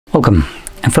Welcome.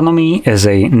 In front of me is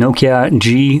a Nokia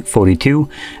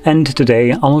G42, and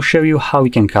today I will show you how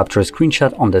you can capture a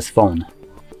screenshot on this phone.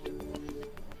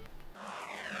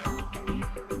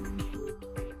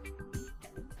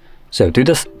 So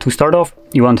to start off,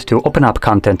 you want to open up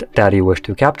content that you wish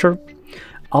to capture.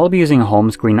 I'll be using home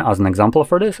screen as an example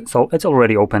for this, so it's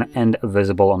already open and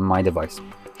visible on my device.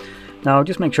 Now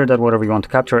just make sure that whatever you want to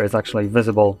capture is actually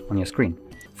visible on your screen.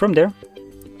 From there,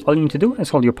 all you need to do is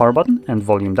hold your power button and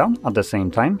volume down at the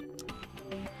same time.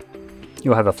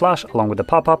 You'll have a flash along with the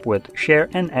pop-up with share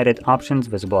and edit options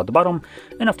visible at the bottom,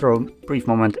 and after a brief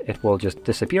moment it will just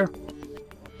disappear,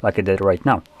 like it did right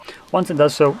now. Once it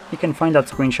does so, you can find that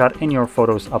screenshot in your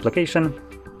Photos application.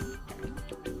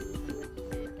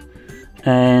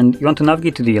 And you want to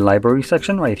navigate to the library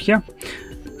section right here,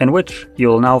 in which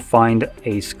you'll now find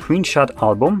a screenshot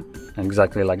album,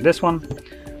 exactly like this one,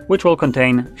 which will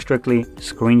contain strictly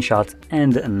screenshots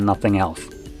and nothing else.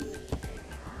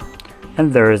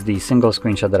 And there is the single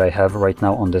screenshot that I have right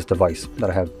now on this device that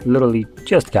I have literally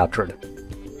just captured.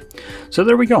 So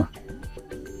there we go.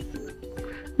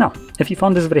 Now, if you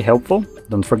found this very helpful,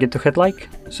 don't forget to hit like,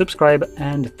 subscribe,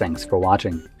 and thanks for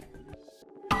watching.